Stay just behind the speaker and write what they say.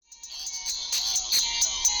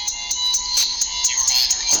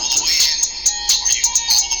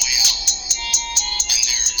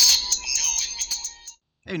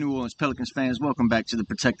Hey, New Orleans Pelicans fans, welcome back to the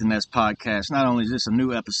Protect the Nest podcast. Not only is this a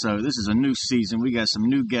new episode, this is a new season. We got some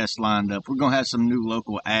new guests lined up. We're going to have some new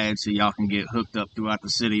local ads so y'all can get hooked up throughout the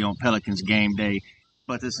city on Pelicans game day.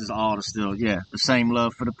 But this is all to still, the same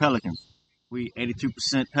love for the Pelicans. We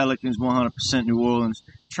 82% Pelicans, 100% New Orleans,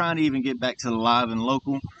 trying to even get back to the live and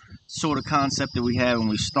local sort of concept that we had when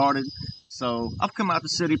we started. So I've come out to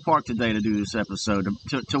City Park today to do this episode,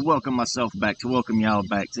 to welcome myself back, to welcome y'all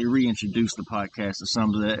back, to reintroduce the podcast to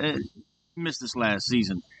some that missed this last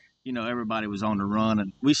season. You know, everybody was on the run,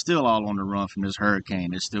 and we still all on the run from this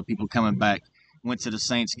hurricane. There's still people coming back. Went to the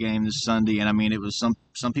Saints game this Sunday, and I mean, it was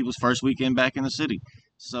some people's first weekend back in the city.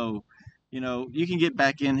 So, you know, you can get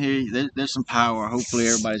back in here. There's some power. Hopefully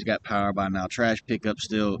everybody's got power by now. Trash pickup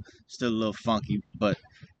still a little funky, but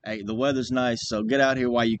hey, the weather's nice, so get out here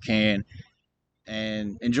while you can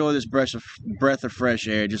and enjoy this breath of fresh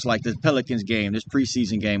air, just like the Pelicans game. This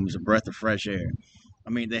preseason game was a breath of fresh air. I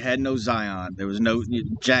mean, they had no Zion. There was no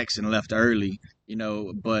Jackson left early,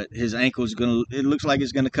 but his ankle's it looks like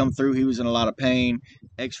it's going to come through. He was in a lot of pain.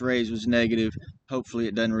 X-rays was negative. Hopefully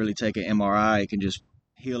it doesn't really take an MRI. It can just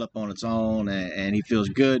heal up on its own, and he feels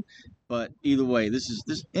good. But either way, this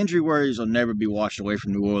injury worries will never be washed away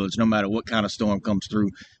from New Orleans, no matter what kind of storm comes through.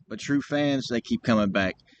 But true fans, they keep coming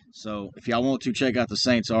back. So if y'all want to, check out the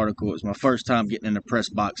Saints article. It's my first time getting in the press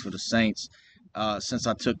box for the Saints since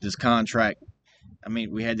I took this contract. I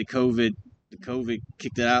mean, we had the COVID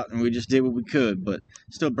kicked it out, and we just did what we could, but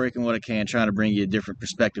still breaking what I can, trying to bring you a different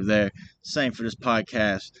perspective there. Same for this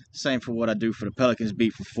podcast, same for what I do for the Pelicans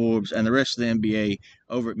beat for Forbes and the rest of the NBA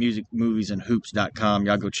over at musicmoviesandhoops.com.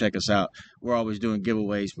 Y'all go check us out. We're always doing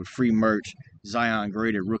giveaways with free merch, Zion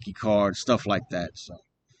graded rookie cards, stuff like that. So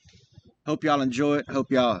hope y'all enjoy it.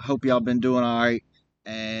 Hope y'all been doing all right.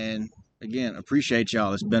 And again, appreciate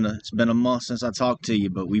y'all. It's been a month since I talked to you,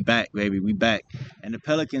 but we back, baby. We back. And the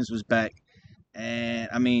Pelicans was back. And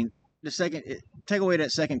I mean, take away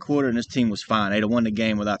that second quarter, and this team was fine. They'd have won the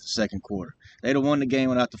game without the second quarter. They'd have won the game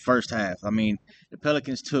without the first half. I mean, the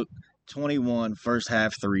Pelicans took 21 first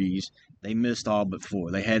half threes. They missed all but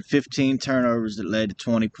 4. They had 15 turnovers that led to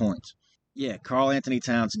 20 points. Yeah, Karl-Anthony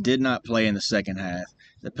Towns did not play in the second half.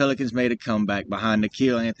 The Pelicans made a comeback behind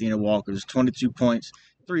Nickeil Anthony-Walker's 22 points,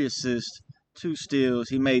 3 assists, 2 steals.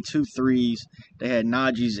 He made 2 threes. They had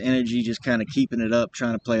Najee's energy just kind of keeping it up,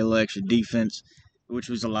 trying to play a little extra defense, which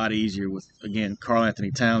was a lot easier with, again,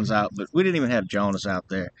 Karl-Anthony Towns out. But we didn't even have Jonas out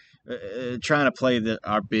there. Trying to play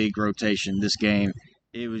our big rotation this game,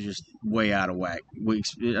 it was just way out of whack.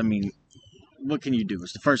 I mean, what can you do?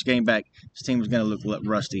 It's the first game back. This team was going to look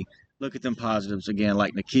rusty. Look at them positives again,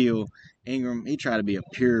 like Nickeil Ingram. He tried to be a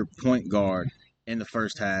pure point guard in the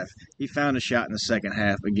first half. He found a shot in the second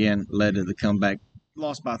half. Again, led to the comeback.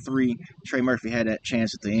 Lost by 3. Trey Murphy had that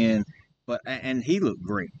chance at the end, and he looked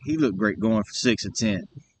great. He looked great going for 6 of 10.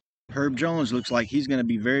 Herb Jones looks like he's going to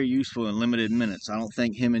be very useful in limited minutes. I don't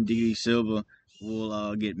think him and Didi Silva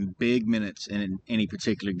will get big minutes in any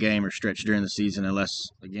particular game or stretch during the season unless,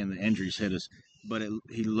 again, the injuries hit us. But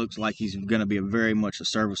he looks like he's going to be very much a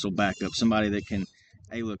serviceable backup, somebody that can,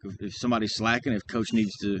 hey, look, if somebody's slacking, if Coach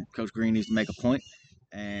Green needs to make a point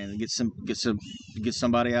and get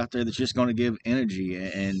somebody out there that's just going to give energy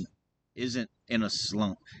and isn't in a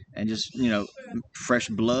slump and just fresh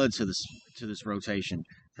blood to this rotation.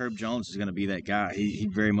 Herb Jones is going to be that guy. He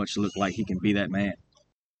very much looked like he can be that man.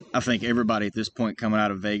 I think everybody at this point coming out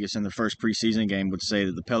of Vegas in the first preseason game would say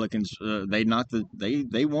that the Pelicans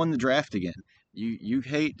they won the draft again. You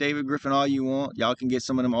hate David Griffin all you want. Y'all can get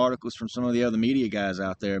some of them articles from some of the other media guys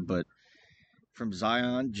out there, but from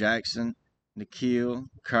Zion, Jackson, Nickeil,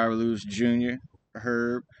 Kira Lewis Jr.,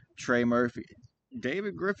 Herb, Trey Murphy,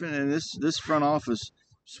 David Griffin and this front office,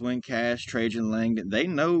 Swin Cash, Trajan Langdon, they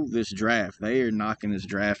know this draft. They are knocking this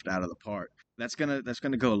draft out of the park. That's gonna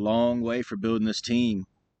go a long way for building this team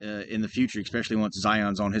in the future, especially once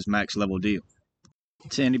Zion's on his max level deal.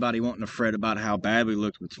 To anybody wanting to fret about how bad we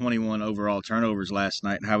looked with 21 overall turnovers last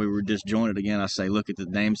night and how we were disjointed again, I say look at the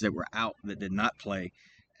names that were out that did not play,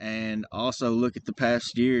 and also look at the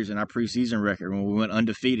past years in our preseason record when we went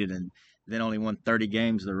undefeated and then only won 30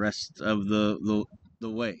 games the rest of the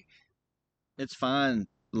way. It's fine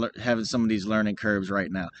having some of these learning curves right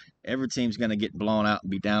now. Every team's going to get blown out and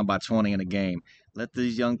be down by 20 in a game. Let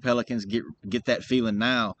these young Pelicans get that feeling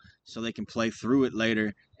now so they can play through it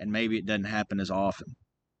later, and maybe it doesn't happen as often.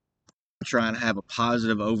 Trying to have a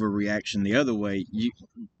positive overreaction the other way.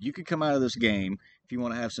 You could come out of this game if you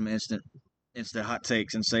want to have some instant hot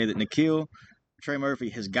takes and say that Nickeil, Trey Murphy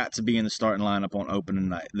has got to be in the starting lineup on opening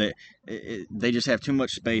night. They just have too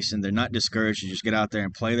much space and they're not discouraged to just get out there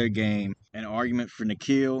and play their game An argument for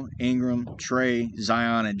Nickeil, Ingram, Trey,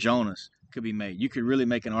 Zion, and Jonas could be made. You could really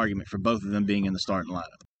make an argument for both of them being in the starting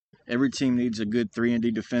lineup. Every team needs a good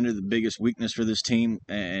 3-and-D defender. The biggest weakness for this team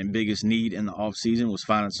and biggest need in the offseason was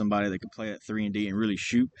finding somebody that could play at 3-and-D and really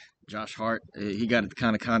shoot. Josh Hart, he got the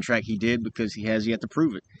kind of contract he did because he has yet to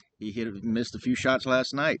prove it. He missed a few shots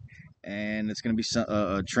last night, and it's going to be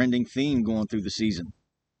a trending theme going through the season.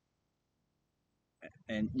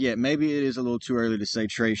 And yeah, maybe it is a little too early to say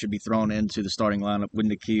Trey should be thrown into the starting lineup with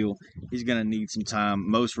Nickeil. He's going to need some time.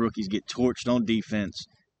 Most rookies get torched on defense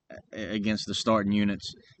against the starting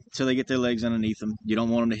units until they get their legs underneath them. You don't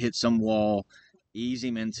want him to hit some wall, ease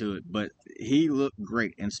him into it. But he looked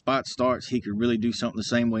great. In spot starts, he could really do something the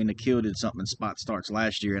same way Nickeil did something in spot starts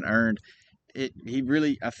last year and earned it. He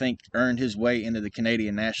really, I think, earned his way into the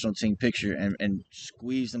Canadian national team picture and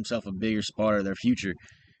squeezed himself a bigger spot of their future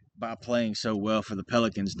by playing so well for the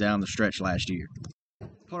Pelicans down the stretch last year.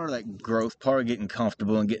 Part of that growth, part of getting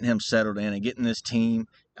comfortable and getting him settled in and getting this team,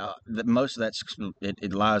 most of that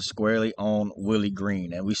it lies squarely on Willie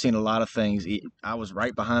Green. And we've seen a lot of things. I was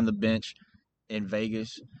right behind the bench in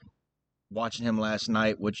Vegas watching him last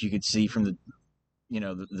night, what you could see from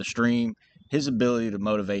the stream. His ability to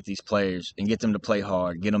motivate these players and get them to play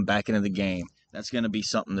hard, get them back into the game, that's going to be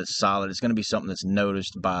something that's solid. It's going to be something that's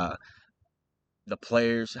noticed by the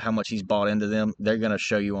players, how much he's bought into them. They're going to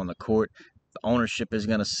show you on the court. The ownership is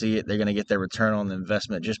going to see it. They're going to get their return on the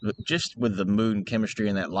investment just with the mood and chemistry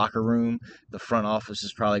in that locker room. The front office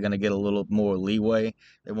is probably going to get a little more leeway.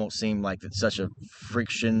 It won't seem like it's such a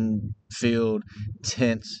friction-filled,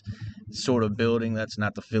 tense sort of building. That's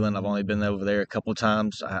not the feeling. I've only been over there a couple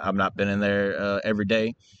times. I've not been in there every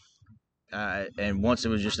day. And once it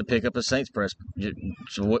was just to pick up a Saints press.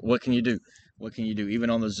 So what can you do? What can you do? Even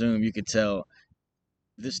on the Zoom, you could tell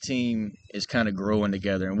this team is kind of growing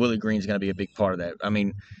together, and Willie Green's going to be a big part of that. I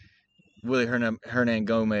mean, Willie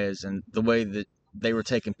Hernangomez and the way that they were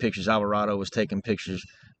taking pictures, Alvarado was taking pictures,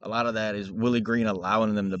 a lot of that is Willie Green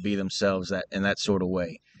allowing them to be themselves in that sort of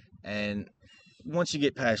way. And once you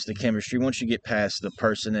get past the chemistry, once you get past the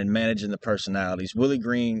person and managing the personalities, Willie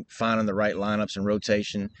Green finding the right lineups and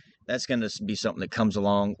rotation, that's going to be something that comes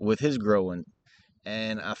along with his growing.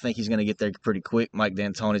 And I think he's going to get there pretty quick. Mike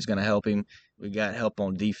D'Antoni's going to help him. We got help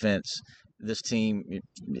on defense. This team,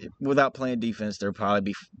 without playing defense, they'll probably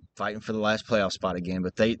be fighting for the last playoff spot again.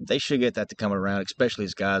 But they should get that to come around, especially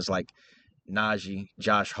as guys like Najee,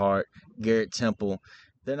 Josh Hart, Garrett Temple.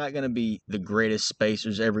 They're not going to be the greatest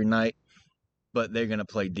spacers every night, but they're going to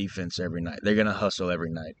play defense every night. They're going to hustle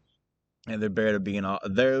every night. And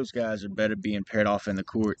those guys are better being paired off in the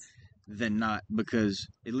court than not, because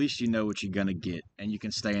at least you know what you're going to get and you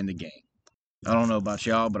can stay in the game. I don't know about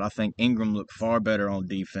y'all, but I think Ingram looked far better on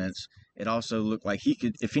defense. It also looked like he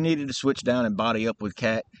could, if he needed to switch down and body up with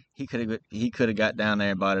Cat, he could have got down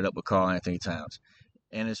there and bodied up with Karl-Anthony Towns.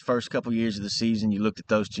 In his first couple years of the season, you looked at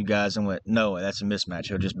those two guys and went, no, that's a mismatch.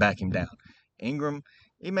 He'll just back him down. Ingram,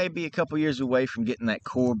 he may be a couple years away from getting that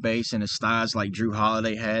core base in his styles like Jrue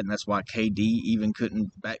Holiday had, and that's why KD even couldn't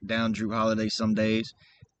back down Jrue Holiday some days.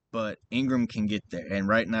 But Ingram can get there, and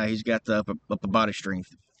right now he's got the upper body strength.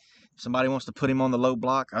 If somebody wants to put him on the low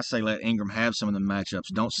block, I say let Ingram have some of the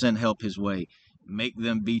matchups. Don't send help his way. Make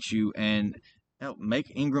them beat you, and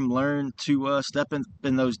make Ingram learn to step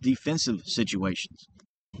in those defensive situations.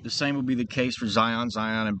 The same will be the case for Zion.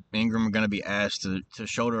 Zion and Ingram are going to be asked to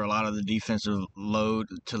shoulder a lot of the defensive load,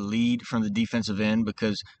 to lead from the defensive end,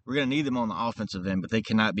 because we're going to need them on the offensive end, but they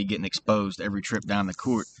cannot be getting exposed every trip down the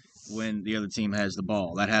court when the other team has the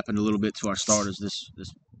ball. That happened a little bit to our starters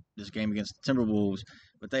this game against the Timberwolves,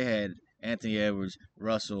 but they had Anthony Edwards,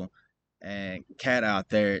 Russell, and Cat out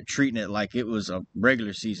there treating it like it was a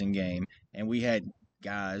regular season game, and we had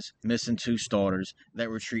guys missing two starters that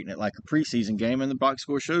were treating it like a preseason game, and the box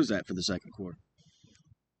score shows that for the second quarter.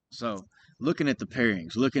 So, looking at the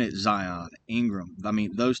pairings, looking at Zion, Ingram, I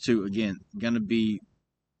mean, those two, again, going to be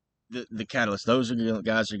the catalyst. Those are the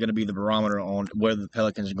guys that are going to be the barometer on whether the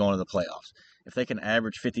Pelicans are going to the playoffs. If they can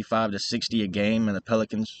average 55 to 60 a game, and the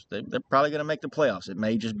Pelicans, they're probably going to make the playoffs. It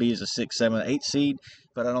may just be as a 6, 7, 8 seed,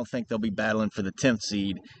 but I don't think they'll be battling for the 10th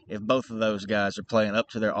seed if both of those guys are playing up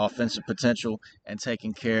to their offensive potential and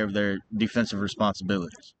taking care of their defensive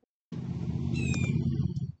responsibilities.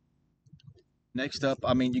 Next up,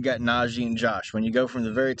 I mean, you got Najee and Josh. When you go from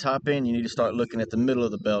the very top end, you need to start looking at the middle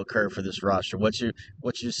of the bell curve for this roster. What's your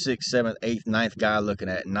 6th, 7th, 8th, 9th guy looking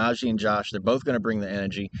at? Najee and Josh, they're both going to bring the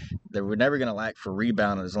energy. They're never going to lack for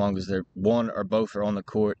rebounding as long as they're one or both are on the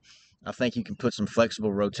court. I think you can put some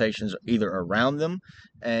flexible rotations either around them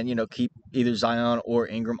and, keep either Zion or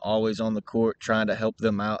Ingram always on the court, trying to help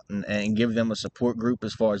them out and give them a support group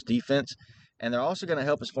as far as defense. And they're also going to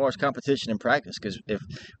help as far as competition in practice, because if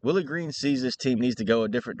Willie Green sees this team needs to go a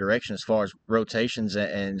different direction as far as rotations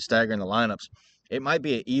and staggering the lineups, it might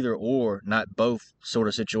be an either or, not both sort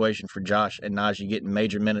of situation for Josh and Najee getting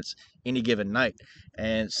major minutes any given night.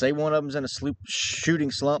 And say one of them's in a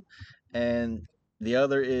shooting slump and the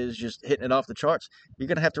other is just hitting it off the charts, you're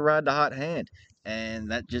going to have to ride the hot hand.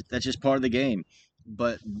 And that's just part of the game.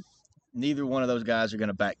 But neither one of those guys are going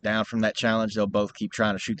to back down from that challenge. They'll both keep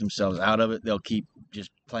trying to shoot themselves out of it. They'll keep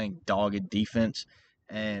just playing dogged defense,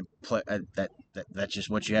 and play that's just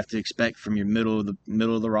what you have to expect from your middle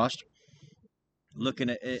of the roster. Looking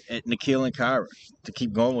at Nickeil and Kira to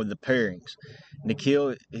keep going with the pairings.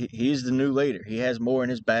 Nickeil, he's the new leader. He has more in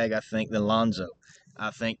his bag, I think, than Lonzo. I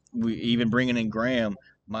think we even bringing in Graham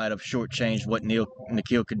might have shortchanged what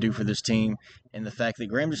Nickeil could do for this team. And the fact that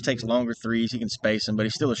Graham just takes longer threes, he can space them, but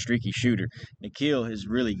he's still a streaky shooter. Nickeil has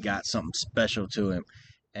really got something special to him.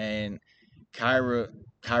 And Kira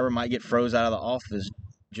might get froze out of the office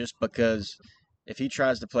just because if he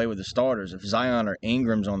tries to play with the starters, if Zion or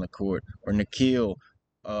Ingram's on the court, or Nickeil,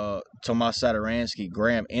 Tomas Satoransky,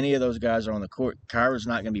 Graham, any of those guys are on the court, Kira's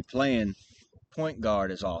not going to be playing point guard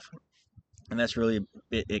as often. And that's really,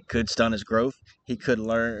 it could stunt his growth. He could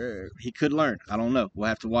learn. I don't know. We'll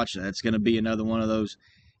have to watch that. It's going to be another one of those.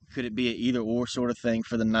 Could it be an either or sort of thing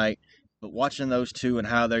for the night? But watching those two and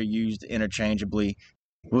how they're used interchangeably,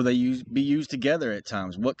 will they be used together at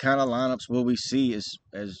times? What kind of lineups will we see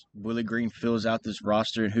as Willie Green fills out this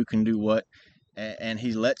roster and who can do what? And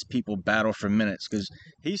he lets people battle for minutes, because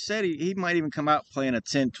he said he might even come out playing a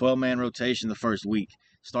 10, 12-man rotation the first week,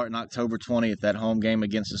 starting October 20th, that home game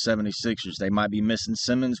against the 76ers. They might be missing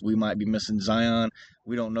Simmons. We might be missing Zion.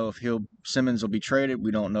 We don't know if Simmons will be traded.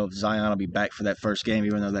 We don't know if Zion will be back for that first game,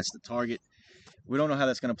 even though that's the target. We don't know how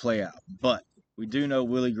that's going to play out. But we do know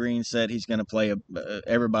Willie Green said he's going to play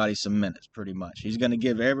everybody some minutes, pretty much. He's going to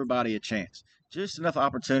give everybody a chance. Just enough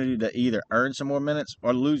opportunity to either earn some more minutes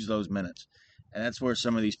or lose those minutes. And that's where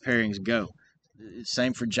some of these pairings go.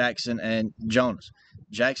 Same for Jackson and Jonas.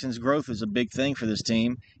 Jackson's growth is a big thing for this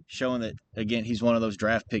team, showing that, again, he's one of those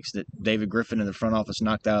draft picks that David Griffin in the front office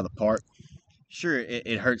knocked out of the park. Sure,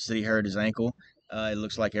 it hurts that he hurt his ankle. It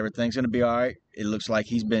looks like everything's going to be all right. It looks like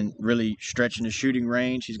he's been really stretching his shooting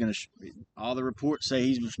range. He's going to all the reports say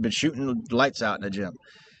he's been shooting the lights out in the gym.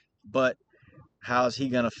 But how's he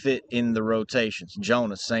going to fit in the rotations?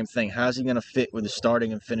 Jonas, same thing. How's he going to fit with the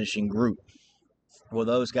starting and finishing group? Will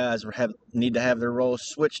those guys need to have their roles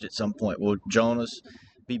switched at some point? Will Jonas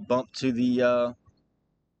be bumped to the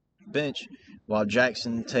bench while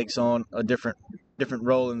Jackson takes on a different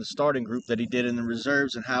role in the starting group that he did in the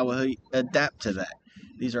reserves, and how will he adapt to that?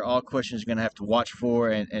 These are all questions you're going to have to watch for,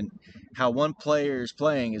 and how one player is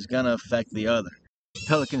playing is going to affect the other.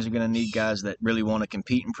 Pelicans are going to need guys that really want to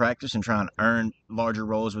compete in practice and try and earn larger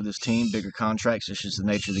roles with this team, bigger contracts. It's just the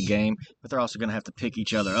nature of the game. But they're also going to have to pick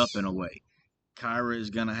each other up in a way. Kira is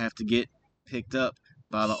going to have to get picked up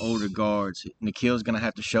by the older guards. Nickeil's going to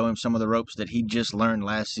have to show him some of the ropes that he just learned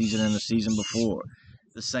last season and the season before.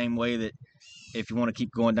 The same way that, if you want to keep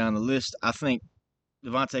going down the list, I think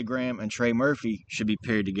Devontae Graham and Trey Murphy should be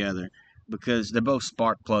paired together, because they're both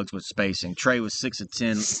spark plugs with spacing. Trey was 6 of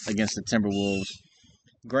 10 against the Timberwolves.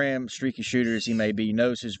 Graham, streaky shooter as he may be,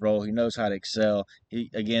 knows his role. He knows how to excel. He,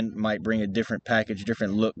 again, might bring a different package,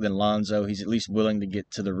 different look than Lonzo. He's at least willing to get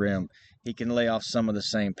to the rim. He can lay off some of the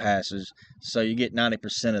same passes. So you get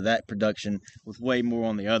 90% of that production with way more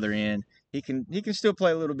on the other end. He can still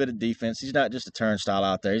play a little bit of defense. He's not just a turnstile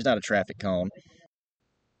out there. He's not a traffic cone.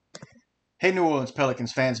 Hey, New Orleans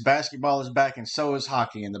Pelicans fans, basketball is back and so is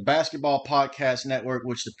hockey. And the Basketball Podcast Network,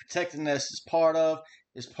 which the Protected Nest is part of,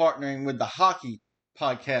 is partnering with the Hockey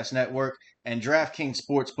Podcast Network and DraftKings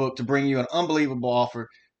Sportsbook to bring you an unbelievable offer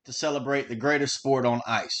to celebrate the greatest sport on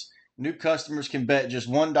ice. New customers can bet just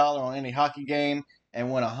 $1 on any hockey game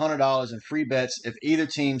and win $100 in free bets if either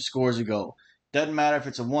team scores a goal. Doesn't matter if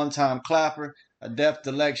it's a one-time clapper, a depth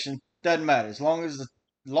election, doesn't matter. As long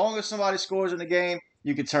as somebody scores in the game,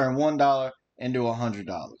 you can turn $1 into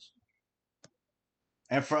 $100.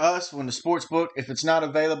 And for us, when the sports book, if it's not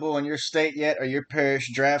available in your state yet or your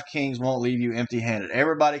parish, DraftKings won't leave you empty-handed.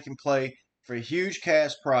 Everybody can play for huge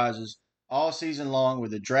cash prizes all season long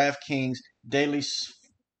with the DraftKings Daily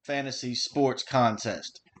Fantasy Sports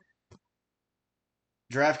Contest.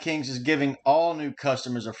 DraftKings is giving all new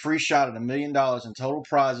customers a free shot at $1 million in total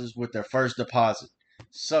prizes with their first deposit.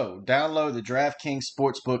 So, download the DraftKings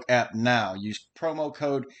Sportsbook app now. Use promo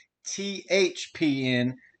code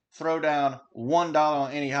THPN Throw down $1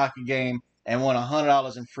 on any hockey game and win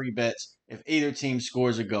 $100 in free bets if either team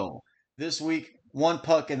scores a goal. This week, one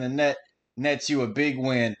puck in the net nets you a big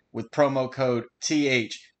win with promo code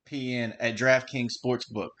THPN at DraftKings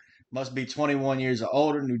Sportsbook. Must be 21 years or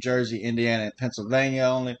older, New Jersey, Indiana, and Pennsylvania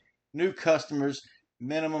only. New customers,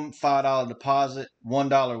 minimum $5 deposit,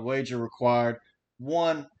 $1 wager required.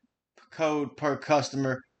 One code per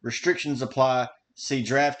customer. Restrictions apply. See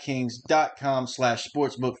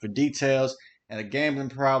DraftKings.com/sportsbook for details. And a gambling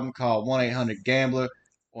problem, call 1-800-GAMBLER,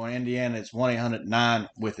 or in Indiana, it's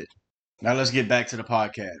 1-800-9-WITH-IT. Now let's get back to the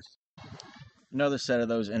podcast. Another set of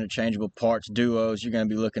those interchangeable parts duos, you're going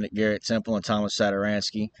to be looking at Garrett Temple and Thomas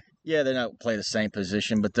Satoransky. Yeah, they don't play the same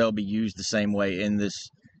position, but they'll be used the same way in this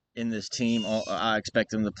team. I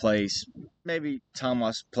expect them to play. Maybe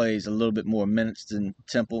Thomas plays a little bit more minutes than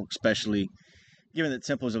Temple, especially given that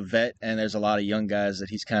Temple's a vet and there's a lot of young guys that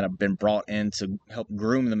he's kind of been brought in to help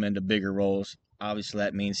groom them into bigger roles. Obviously,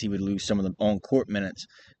 that means he would lose some of the on-court minutes,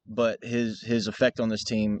 but his effect on this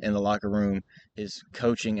team in the locker room, his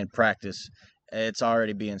coaching and practice, it's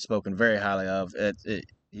already being spoken very highly of.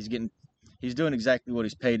 He's doing exactly what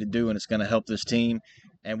he's paid to do, and it's going to help this team.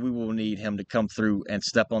 And we will need him to come through and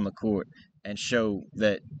step on the court and show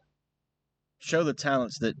the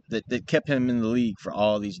talents that kept him in the league for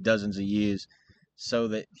all these dozens of years, so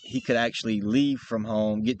that he could actually leave from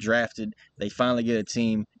home, get drafted. They finally get a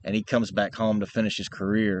team, and he comes back home to finish his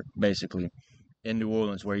career, basically, in New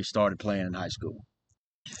Orleans, where he started playing in high school.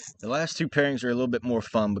 The last two pairings are a little bit more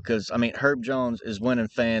fun because, Herb Jones is winning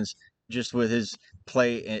fans just with his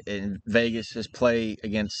play in Vegas, his play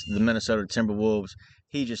against the Minnesota Timberwolves.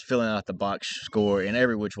 He just filling out the box score in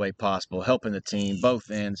every which way possible, helping the team,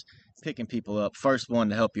 both ends, picking people up, first one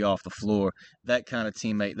to help you off the floor. That kind of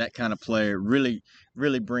teammate, that kind of player, really,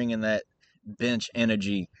 really bringing that bench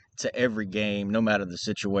energy to every game, no matter the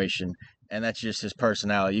situation. And that's just his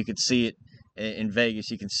personality. You could see it in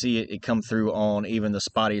Vegas. You can see it come through on even the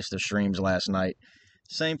spottiest of streams last night.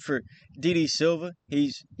 Same for Didi Silva.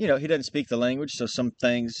 He doesn't speak the language, so some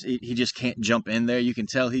things he just can't jump in there. You can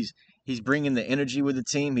tell he's bringing the energy with the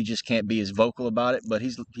team. He just can't be as vocal about it, but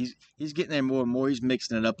he's getting there more and more. He's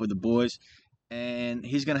mixing it up with the boys, and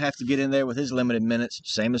he's going to have to get in there with his limited minutes,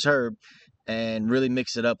 same as Herb, and really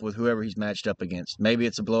mix it up with whoever he's matched up against. Maybe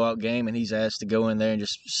it's a blowout game, and he's asked to go in there and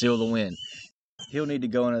just seal the win. He'll need to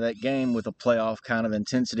go into that game with a playoff kind of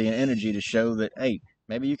intensity and energy to show that, hey,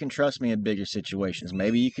 maybe you can trust me in bigger situations.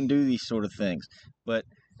 Maybe you can do these sort of things. But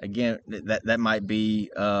again, that might be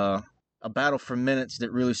a battle for minutes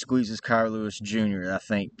that really squeezes Kira Lewis Jr. I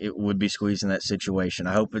think it would be squeezing that situation.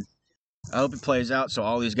 I hope it plays out so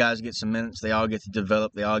all these guys get some minutes. They all get to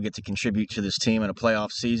develop. They all get to contribute to this team in a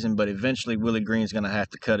playoff season. But eventually, Willie Green's going to have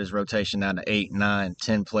to cut his rotation down to 8, 9,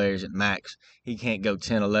 10 players at max. He can't go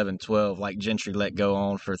 10, 11, 12 like Gentry let go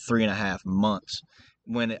on for 3.5 months,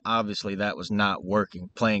 when obviously that was not working.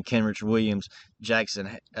 Playing Kenrich Williams,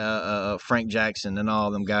 Jackson, Frank Jackson, and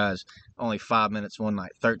all them guys only 5 minutes one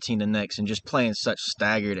night, 13 the next, and just playing such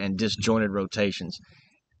staggered and disjointed rotations.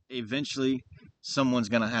 Eventually, someone's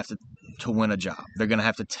going to have to win a job. They're going to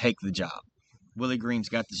have to take the job. Willie Green's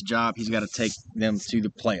got this job. He's got to take them to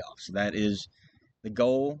the playoffs. That is the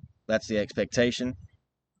goal. That's the expectation.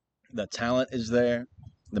 The talent is there.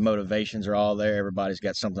 The motivations are all there. Everybody's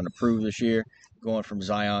got something to prove this year. Going from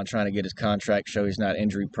Zion, trying to get his contract, show he's not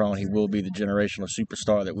injury prone. He will be the generational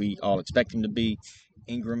superstar that we all expect him to be.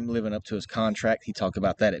 Ingram living up to his contract. He talked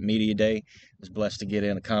about that at Media Day. Was blessed to get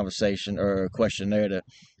in a conversation or a question there to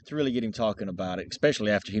really get him talking about it, especially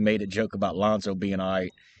after he made a joke about Lonzo being all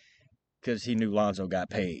right because he knew Lonzo got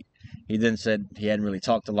paid. He then said he hadn't really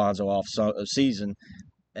talked to Lonzo off season,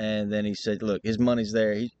 and then he said, look, his money's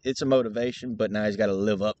there. It's a motivation, but now he's got to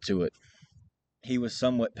live up to it. He was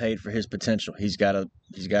somewhat paid for his potential. He's got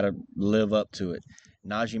to live up to it.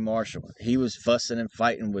 Najee Marshall, he was fussing and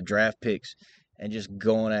fighting with draft picks and just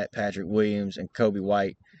going at Patrick Williams and Kobe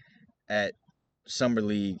White at Summer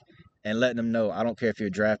League and letting them know, I don't care if you're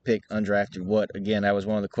a draft pick, undrafted, what. Again, that was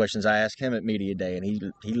one of the questions I asked him at Media Day, and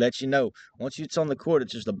he lets you know, once it's on the court,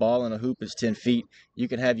 it's just a ball in a hoop, it's 10 feet. You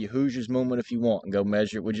can have your Hoosiers moment if you want and go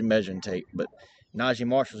measure it with your measuring tape. But Najee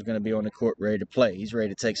Marshall's going to be on the court ready to play. He's ready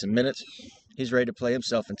to take some minutes. He's ready to play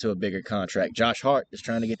himself into a bigger contract. Josh Hart is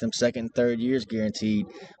trying to get them second and third years guaranteed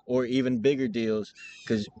or even bigger deals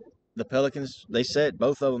because the Pelicans, they said,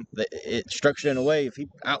 both of them, it's structured in a way, if he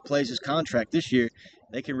outplays his contract this year,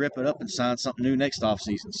 they can rip it up and sign something new next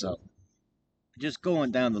offseason. So just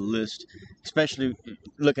going down the list, especially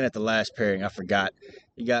looking at the last pairing, I forgot.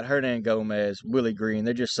 You got Hernangomez, Willie Green.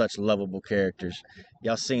 They're just such lovable characters.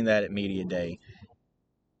 Y'all seen that at Media Day.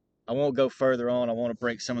 I won't go further on. I want to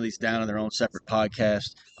break some of these down in their own separate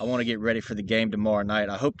podcast. I want to get ready for the game tomorrow night.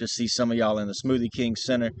 I hope to see some of y'all in the Smoothie King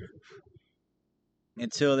Center.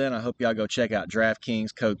 Until then, I hope y'all go check out DraftKings,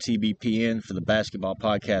 code TBPN for the Basketball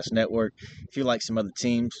Podcast Network. If you like some other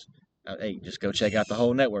teams, hey, just go check out the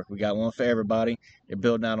whole network. We got one for everybody. They're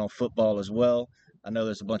building out on football as well. I know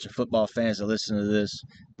there's a bunch of football fans that listen to this,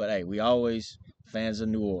 but hey, we always fans of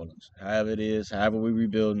New Orleans. However it is, however we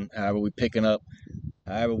rebuilding, however we picking up,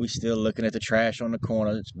 however we still looking at the trash on the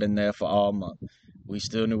corner. It's been there for all month. We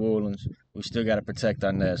still New Orleans. We still got to protect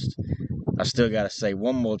our nest. I still got to say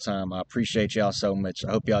one more time, I appreciate y'all so much.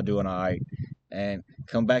 I hope y'all doing all right. And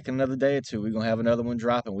come back in another day or two. We're going to have another one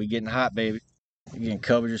dropping. We getting hot, baby. Again,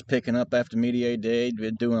 coverage is picking up after Media Day.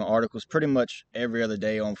 Been doing articles pretty much every other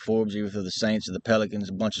day on Forbes, either for the Saints or the Pelicans,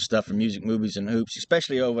 a bunch of stuff for music, movies, and hoops,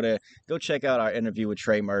 especially over there. Go check out our interview with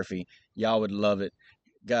Trey Murphy. Y'all would love it.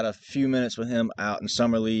 Got a few minutes with him out in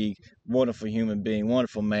Summer League. Wonderful human being,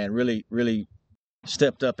 wonderful man. Really, really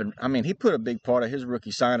stepped up. And I mean, he put a big part of his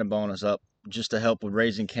rookie signing bonus up just to help with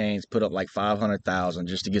Raising Cane's, put up like $500,000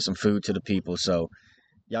 just to get some food to the people. So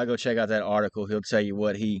y'all go check out that article. He'll tell you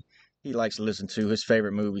what he likes to listen to, his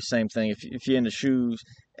favorite movie. Same thing. If you're into shoes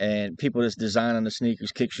and people that's designing the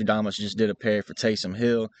sneakers, Kick Stradamus just did a pair for Taysom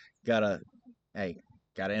Hill. Got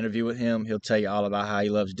an interview with him. He'll tell you all about how he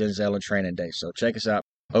loves Denzel and Training Day. So check us out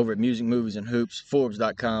over at Music, Movies, and Hoops.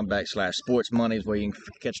 Forbes.com/sports money is where you can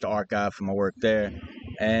catch the archive for my work there.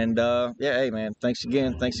 And, hey, man, thanks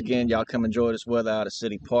again. Y'all come enjoy this weather out at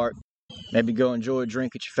City Park. Maybe go enjoy a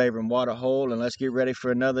drink at your favorite water hole, and let's get ready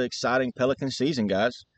for another exciting Pelican season, guys.